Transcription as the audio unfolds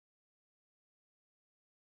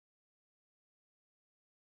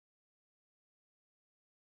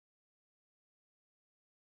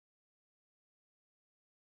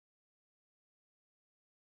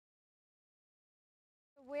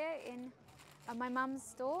We're in my mum's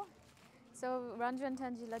store, so Ranjan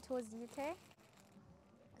Tanjila tours the UK.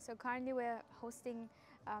 So currently we're hosting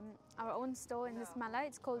our own store in this mala.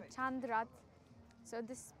 It's called Chandrat. So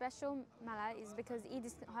this special mala is because Eid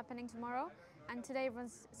is happening tomorrow, and today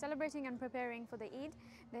everyone's celebrating and preparing for the Eid.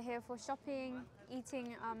 They're here for shopping,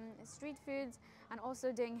 eating street foods, and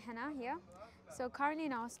also doing henna here. So currently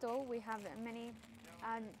in our store we have many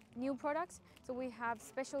new products. So we have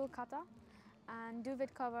special katha and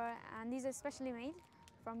duvet cover, and these are specially made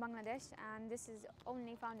from Bangladesh, and this is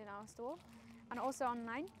only found in our store and also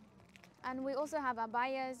online. And we also have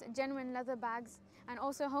abayas, genuine leather bags, and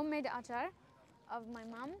also homemade achar of my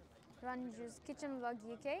mum, Ranju's Kitchen Vlog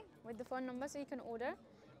UK, with the phone number so you can order.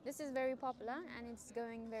 This is very popular and it's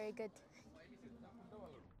going very good.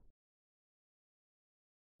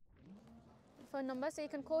 Phone number so you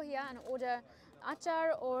can call here and order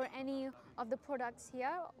achar or any of the products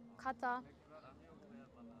here, Katha.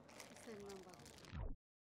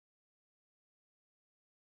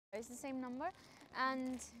 It's the same number,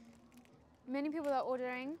 and many people are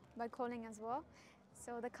ordering by calling as well.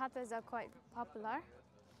 So the kathas are quite popular,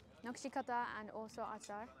 nakshikatha and also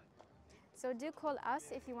achar. So do call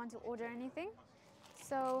us if you want to order anything.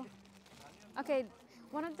 So, okay,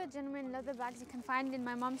 one of the genuine leather bags you can find in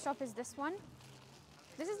my mom's shop is this one.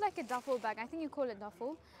 This is like a duffel bag. I think you call it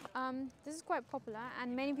duffel. This is quite popular,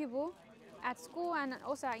 and many people at school and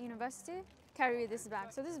also at university carry this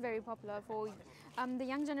bag. So this is very popular for the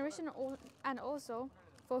young generation and also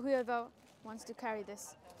for whoever wants to carry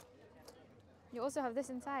this. You also have this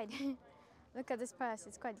inside. Look at this purse,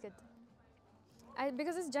 it's quite good.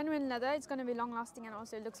 Because it's genuine leather, it's going to be long lasting and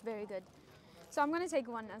also it looks very good. So I'm going to take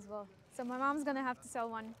one as well. So my mom's going to have to sell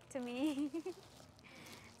one to me.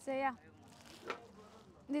 So yeah.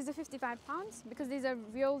 These are £55 because these are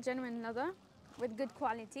real genuine leather with good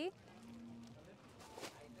quality.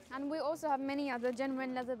 And we also have many other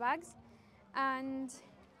genuine leather bags. And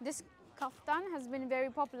this kaftan has been very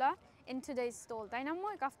popular in today's stall. তাই না আম্মু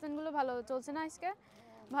কাফতানগুলো ভালো চলছে না আজকে?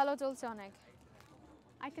 ভালো চলছে অনেক.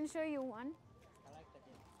 I can show you one.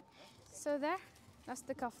 So there, that's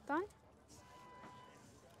the kaftan.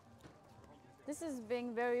 This is being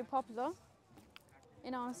very popular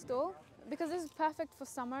in our store because this is perfect for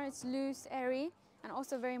summer. It's loose, airy, and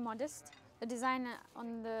also very modest. The design on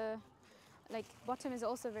the bottom is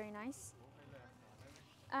also very nice.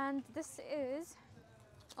 And this is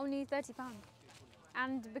only £30.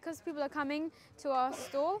 And because people are coming to our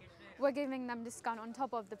store, we're giving them discount on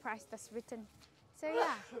top of the price that's written. So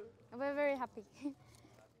yeah, we're very happy.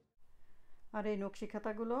 আর এই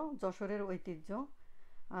নকশিকাথাগুলো যশোরের ঐতিহ্য,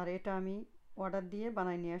 আর এটা আমি order দিয়ে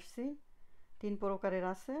বানাই নিয়ে আসছি। 3 প্রকারের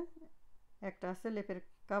আছে, একটা আছে লেপের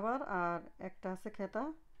কভার, আর একটা আছে খেতা,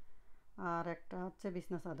 আর একটা হচ্ছে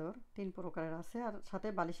বিছনা চাদর। 3 প্রকারের আছে, আর সাথে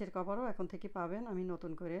বালিশের কভারও এখন থেকে পাবেন। আমি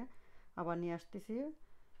নতুন করে আবার নিয়ে আসতেছি,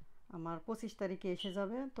 আমার 25 তারিখে এসে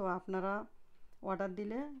যাবে। তো আপনারা অর্ডার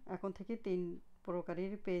দিলে এখন থেকে 3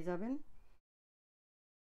 প্রকারের পেয়ে যাবেন।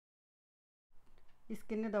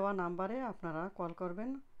 স্ক্রিনে দেওয়া নাম্বারে আপনারা কল করবেন,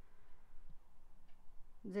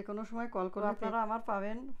 যে কোনো সময় কল করলে আপনারা আমার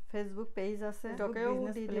পাবেন। ফেসবুক পেজ আছে,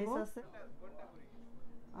 বিজনেস পেজ আছে।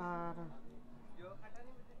 আর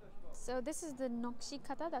So this is the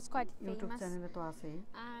nakshikatha that's quite famous. YouTube চ্যানেলে তো আছেই,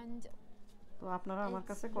 and তো আপনারা আমার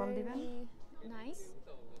কাছে কল দিবেন। Nice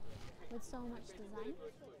with so much design.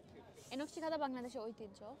 In nakshikatha Bangladesh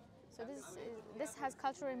ঐতিহ্য. So this has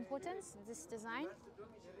cultural importance, this design.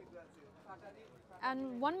 And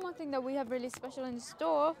one more thing that we have really special in the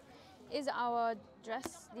store is our dress,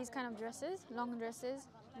 these kind of dresses, long dresses,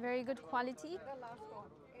 very good quality.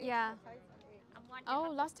 Yeah. Oh,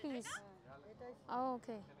 last piece. Oh,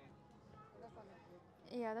 okay.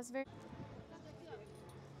 Yeah, that's very...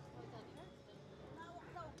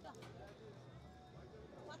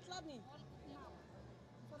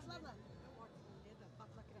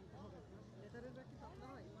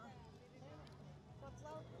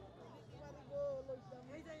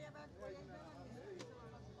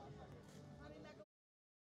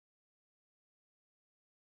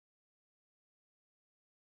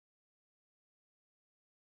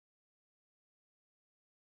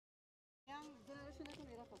 young generation এখন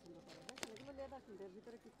এরা পছন্দ করে, দেখেন এগুলো leather কিন্তু এর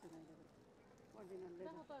ভিতরে কিচ্ছু নাই, দেখেন অরিজিনাল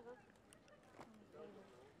লেদার।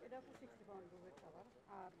 এটা হচ্ছে 60 পাউন্ড রুমের খাবার,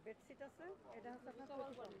 আর বেডশিট আছে, এটা হচ্ছে আপনার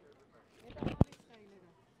 40 পাউন্ড। এটা আমার স্টাইলের,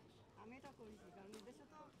 আমি এটা করেছি কারণ দেশে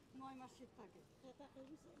তো 9 মাস শীত থাকে।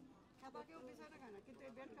 খাতা কেউ বিছানা খায় না, কিন্তু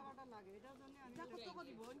এই বেড কভারটা লাগে, এটার জন্য আমি কষ্ট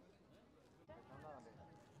করি বোন।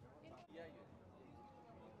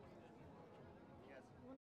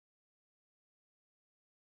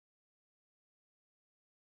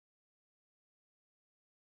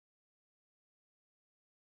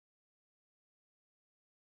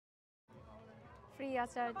 free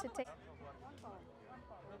achar to take.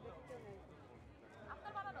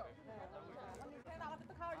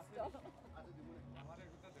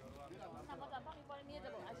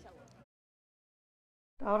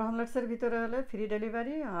 Tower হ্যামলেটসের ভিতরে হলে ফ্রি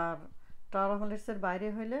ডেলিভারি, আর টাওয়ার হ্যামলেটসের বাইরে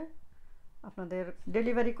হলে আপনাদের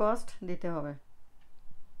ডেলিভারি কস্ট দিতে হবে।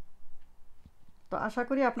 তো আশা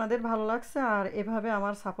করি আপনাদের ভালো লাগছে, আর এভাবে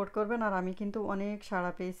আমার সাপোর্ট করবেন। আর আমি কিন্তু অনেক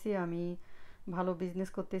সাড়া পেয়েছি, আমি ভালো বিজনেস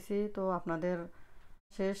করতেছি। তো আপনাদের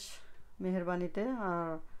শেষ মেহেরবানিতে আর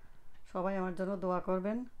সবাই আমার জন্য দোয়া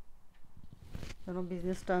করবেন যেন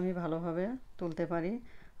বিজনেসটা আমি ভালোভাবে তুলতে পারি।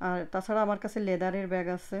 আর তাছাড়া আমার কাছে লেদারের ব্যাগ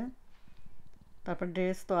আছে, তারপর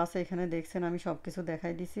ড্রেস তো আছে, এখানে দেখছেন আমি সব কিছু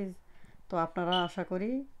দেখাই দিছি। তো আপনারা আশা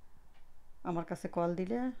করি আমার কাছে কল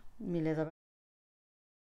দিলে মিলে যাবে।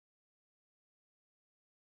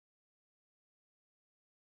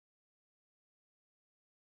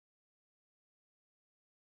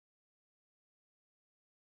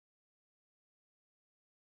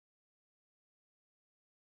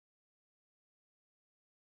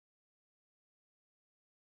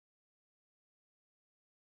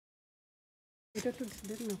 এটা একটু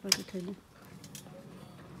দেখ না, পাশে ঠেলে।